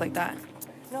 limos like that.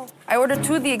 No. I ordered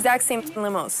 2 of the exact same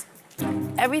limos.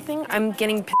 Everything I'm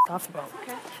getting pissed off about.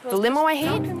 Okay. The limo I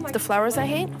hate, the flowers I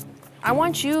hate. I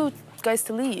want you guys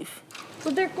to leave.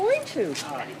 Well, they're going to.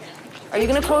 Are you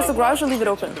gonna close the garage or leave it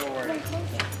open?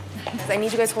 Because I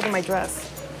need you guys holding my dress.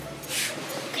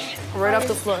 Right off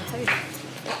the floor.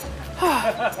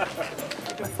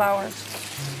 My flowers.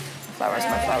 My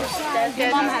flowers. Your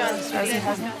mom has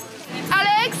them.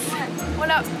 Alex! What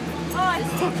up?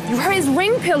 You have his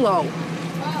ring pillow.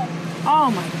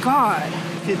 Oh my God.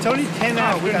 It's only 10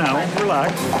 after now.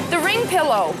 Relax. The ring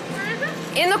pillow.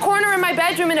 In the corner in my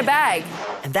bedroom in a bag.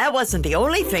 And that wasn't the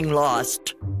only thing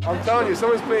lost. I'm telling you,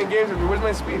 someone's playing games with me. Where's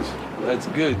my speech? That's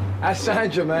good. Ask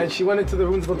Sandra, man. She went into the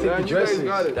room to go take the dresses.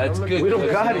 That's good. We don't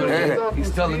got it, man. He's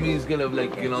telling me he's gonna,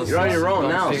 like, you know... You're on your own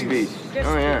now, speech.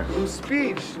 Oh, yeah.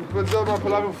 Speech? What's up, my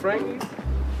palabra, Frankie?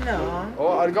 No.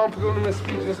 Oh, I'm going to put him in a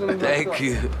speech. Thank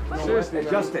you. Seriously,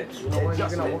 Adjust it.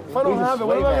 If I don't have it,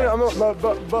 what am I gonna...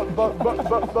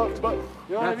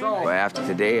 You know what I mean? Well, after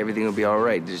today, everything will be all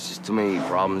right. There's just too many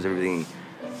problems, everything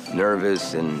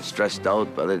nervous and stressed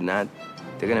out. But other than that,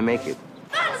 they're gonna make it.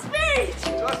 Not a speech!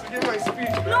 Just give my speech,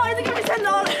 man. No, I have to give me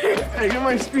 $10. Hey, give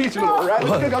my speech, little rat.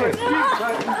 Let's get my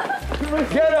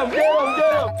speech. Get him.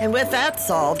 And with that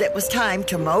solved, it was time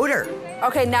to motor.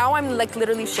 Okay, now I'm like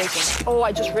literally shaking. Oh,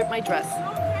 I just ripped my dress.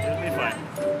 It'll be fine.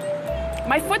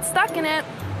 My foot's stuck in it.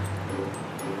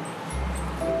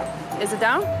 Is it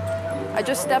down? I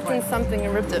just stepped in something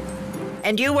and ripped it.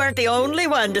 And you weren't the only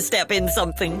one to step in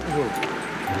something.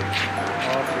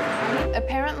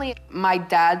 Apparently, my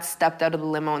dad stepped out of the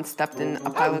limo and stepped in a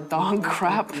pile of dog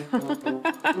crap.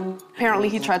 Apparently,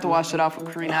 he tried to wash it off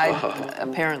with Karina.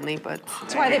 Apparently, but...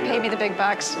 That's why they pay me the big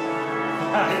bucks.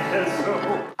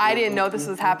 I didn't know this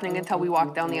was happening until we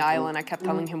walked down the aisle, and I kept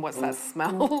telling him, what's that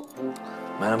smell?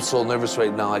 Man, I'm so nervous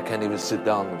right now. I can't even sit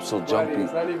down. I'm so jumpy.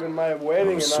 It's not even my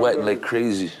wedding. I'm sweating like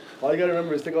crazy. All you gotta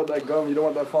remember is take out that gum. You don't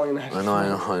want that falling in the I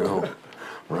know.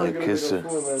 When I kiss her,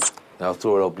 I'll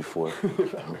throw it out before.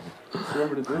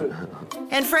 Remember to do it.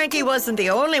 And Frankie wasn't the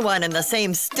only one in the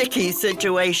same sticky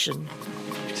situation.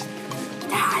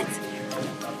 Dad,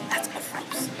 that's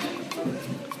gross.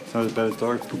 It's not as bad as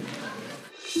dog poop.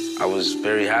 I was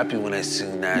very happy when I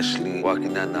seen Ashley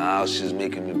walking down the aisle. She was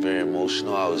making me very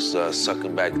emotional. I was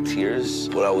sucking back tears,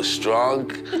 but I was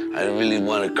strong. I didn't really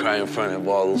want to cry in front of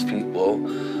all those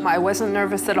people. I wasn't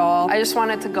nervous at all. I just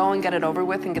wanted to go and get it over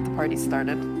with and get the party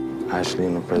started. Ashley,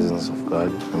 in the presence of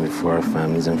God and before our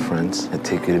families and friends, I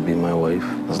take you to be my wife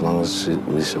as long as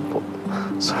we shall both.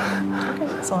 Sorry.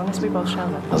 Okay, as long as we both shall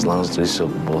live. As long as we shall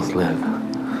both live.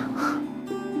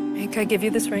 Hey, can I give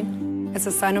you this ring? It's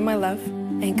a sign of my love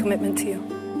and commitment to you.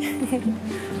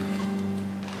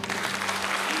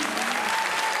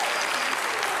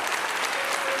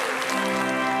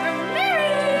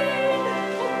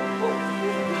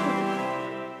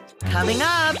 Coming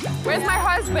up. Where's my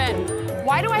husband?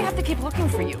 Why do I have to keep looking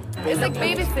for you? It's like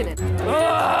babysitting.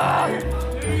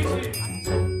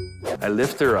 I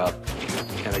lift her up,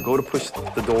 And I go to push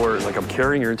the door, like I'm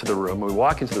carrying her into the room. We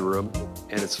walk into the room,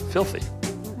 and it's filthy.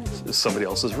 It's somebody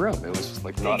else's room. It was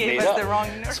like not made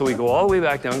up. So we go all the way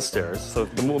back downstairs. So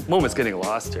the moment's getting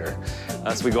lost here.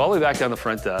 So we go all the way back down the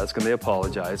front desk, and they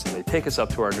apologize, and they take us up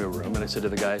to our new room. And I said to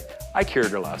the guy, I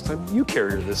carried her last time. You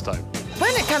carried her this time.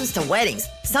 When it comes to weddings,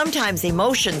 sometimes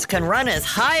emotions can run as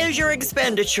high as your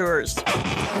expenditures.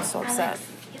 I'm so upset.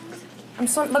 I'm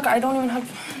so, look, I don't even have...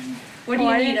 What do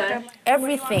you need?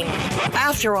 Everything.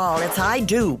 After all, it's I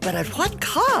do, but at what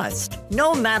cost?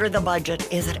 No matter the budget,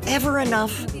 is it ever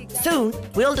enough? Soon,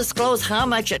 we'll disclose how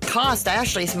much it cost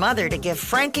Ashley's mother to give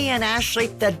Frankie and Ashley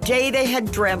the day they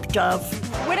had dreamt of.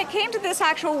 When it came to this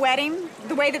actual wedding,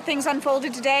 the way that things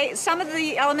unfolded today, some of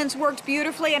the elements worked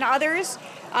beautifully and others,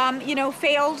 you know,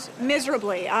 failed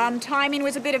miserably. Timing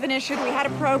was a bit of an issue. We had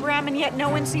a program and yet no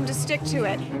one seemed to stick to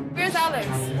it. Where's Alex?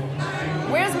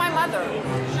 Where's my mother?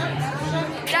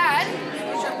 Dad?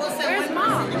 Where's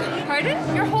Mom?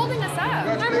 Pardon? You're holding us up.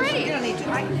 I'm ready.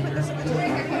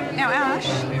 Now, Ash,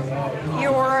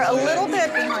 you're a little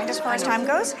bit behind as far as time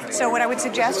goes. So what I would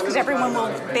suggest, because everyone will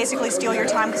basically steal your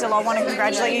time because they'll all want to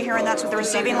congratulate you here, and that's what the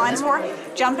receiving line's for,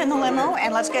 jump in the limo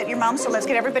and let's get your mom, so let's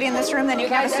get everybody in this room, then you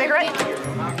can have a cigarette.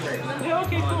 Yeah,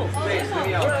 okay, cool.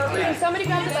 Can somebody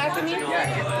grab the back of me?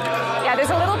 Yeah, there's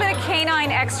a little bit of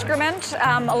canine excrement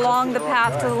along the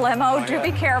path to the limo. Do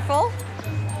be careful.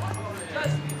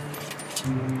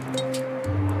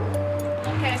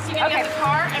 Okay, so you gonna get the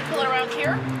car and pull it around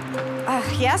here?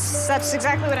 Yes, that's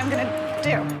exactly what I'm gonna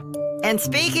do. And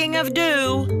speaking of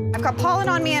do, I've got pollen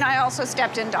on me and I also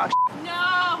stepped in dog.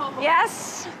 No!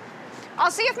 Yes?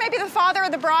 I'll see if maybe the father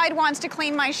of the bride wants to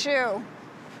clean my shoe.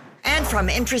 and from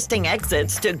interesting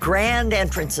exits to grand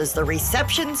entrances, the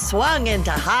reception swung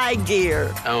into high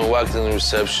gear. I walked in the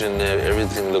reception,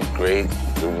 everything looked great,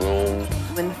 the room.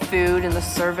 And the food and the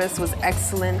service was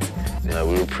excellent. Yeah,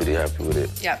 we were pretty happy with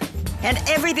it. Yep. And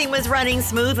everything was running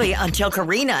smoothly until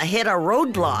Karina hit a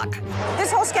roadblock.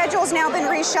 This whole schedule's now been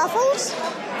reshuffled.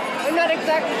 I'm not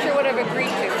exactly sure what I've agreed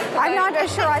to. I'm not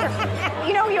sure either.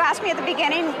 You know, you asked me at the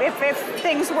beginning if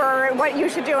things were what you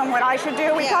should do and what I should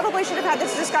do. We probably should have had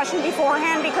this discussion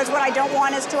beforehand, because what I don't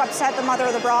want is to upset the mother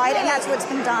of the bride, and that's what's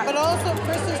been done. But also,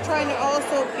 Chris is trying to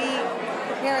also be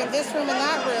preparing this room and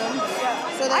that room,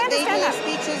 so that they do their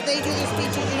speeches,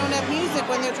 you don't have music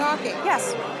when they're talking.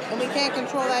 Yes. And we can't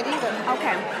control that either.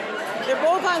 Okay. They're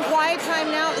both on quiet time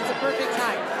now. It's a perfect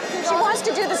time. She wants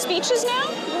to do the speeches now?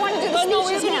 You want to do the speeches now? No,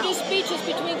 we're going to do speeches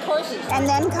between courses. And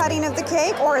then cutting of the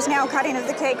cake, or is now cutting of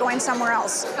the cake going somewhere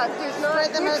else? There's no,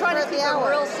 you're trying to keep it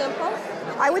real simple?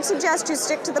 I would suggest you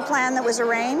stick to the plan that was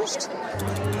arranged.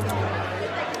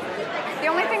 The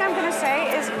only thing I'm going to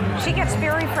say is she gets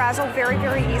very frazzled very,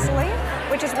 very easily,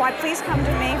 which is why please come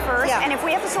to me first. Yeah. And if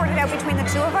we have to sort it out between the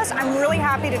two of us, I'm really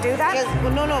happy to do that. Because,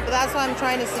 well, no, but that's why I'm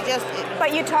trying to suggest it.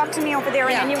 But you talked to me over there,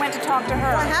 and then you went to talk to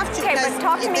her. Well, I have to. Okay, but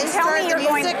talk to me. Tell me you're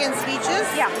going. Music and speeches.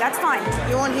 Yeah, that's fine.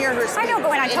 You won't hear her speak. I know, but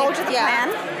when I told you the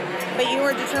plan. But you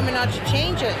were determined not to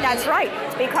change it. That's right,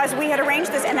 because we had arranged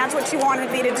this, and that's what she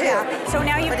wanted me to do. Yeah. So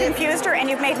now you've confused her, and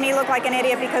you've made me look like an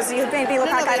idiot because you've made me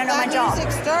look like I don't know my job.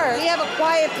 Music starts. We have a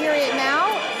quiet period now,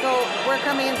 so we're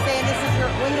coming and saying this is your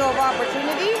window of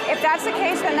opportunity. If that's the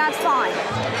case, then that's fine.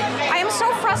 I am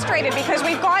so frustrated because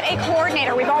we've got a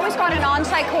coordinator. We've always got an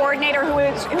on-site coordinator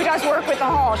who does work with the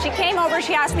hall. She came over,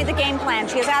 she asked me the game plan.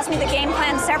 She has asked me the game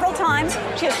plan several times.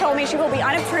 She has told me she will be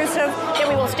unobtrusive, that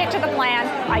we will stick to the plan.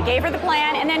 I gave her the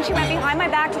plan, and then she went behind my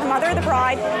back to the mother of the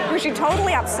bride, who she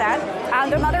totally upset.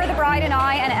 The mother of the bride and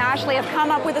I and Ashley have come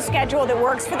up with a schedule that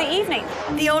works for the evening.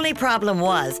 The only problem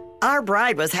was, our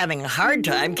bride was having a hard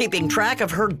time keeping track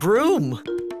of her groom.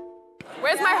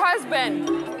 Where's my husband?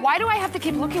 Why do I have to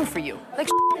keep looking for you? Like,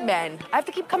 man. I have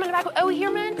to keep coming back. Oh,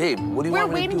 here, man. Babe, what do you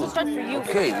want me to do? We're waiting to start for you.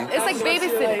 Okay. It's like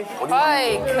babysitting.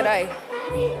 Hi, could I?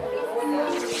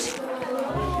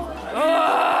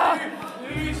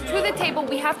 To the table,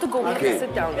 we have to go. We have to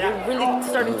sit down. You're really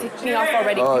starting to tick me off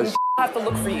already. I have to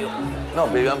look for you. No,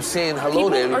 baby, I'm saying hello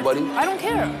to everybody. I don't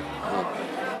care.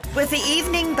 With the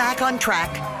evening back on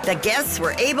track, the guests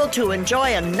were able to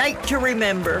enjoy a night to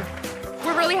remember.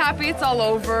 We're really happy it's all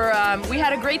over. We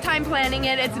had a great time planning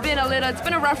it. It's been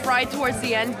a rough ride towards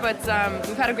the end, but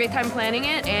we've had a great time planning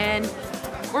it, and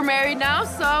we're married now,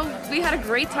 so we had a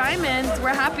great time, and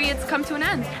we're happy it's come to an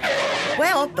end.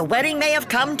 Well, the wedding may have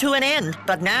come to an end,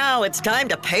 but now it's time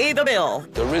to pay the bill.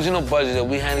 The original budget that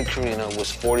we handed Karina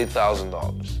was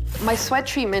 $40,000. My sweat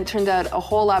treatment turned out a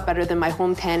whole lot better than my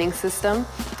home tanning system.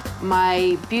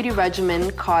 My beauty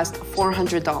regimen cost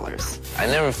 $400. I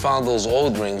never found those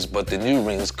old rings, but the new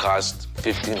rings cost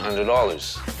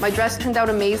 $1,500. My dress turned out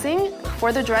amazing.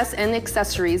 For the dress and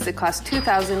accessories, it cost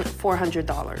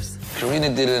 $2,400.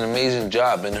 Karina did an amazing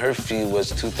job, and her fee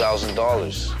was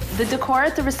 $2,000. The decor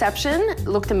at the reception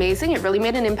looked amazing. It really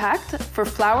made an impact. For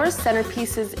flowers,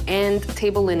 centerpieces, and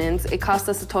table linens, it cost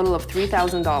us a total of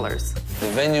 $3,000. The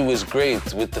venue was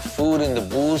great. With the food and the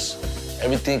booze,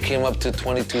 everything came up to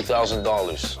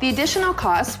 $22,000. The additional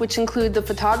costs, which include the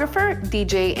photographer,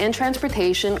 DJ, and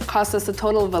transportation, cost us a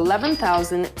total of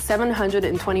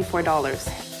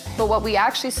 $11,724. But what we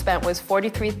actually spent was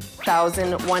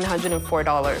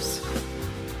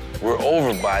 $43,104. We're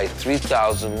over by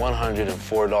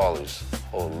 $3,104.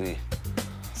 Holy.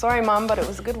 Sorry, Mom, but it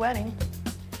was a good wedding.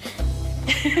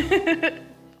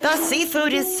 The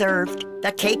seafood is served,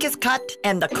 the cake is cut,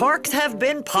 and the corks have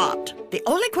been popped. The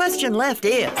only question left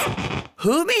is,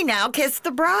 who may now kiss the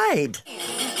bride?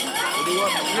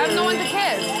 I have no one to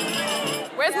kiss.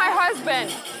 Where's my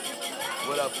husband?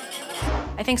 What up?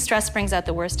 I think stress brings out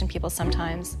the worst in people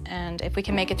sometimes, and if we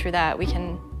can make it through that, we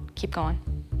can keep going.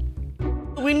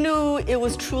 We knew it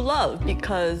was true love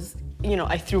because, you know,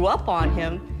 I threw up on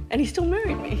him and he still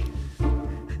married me.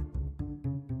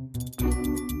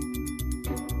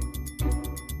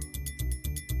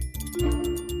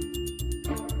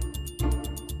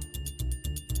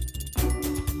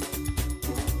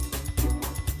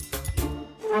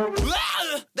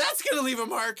 That's gonna leave a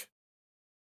mark.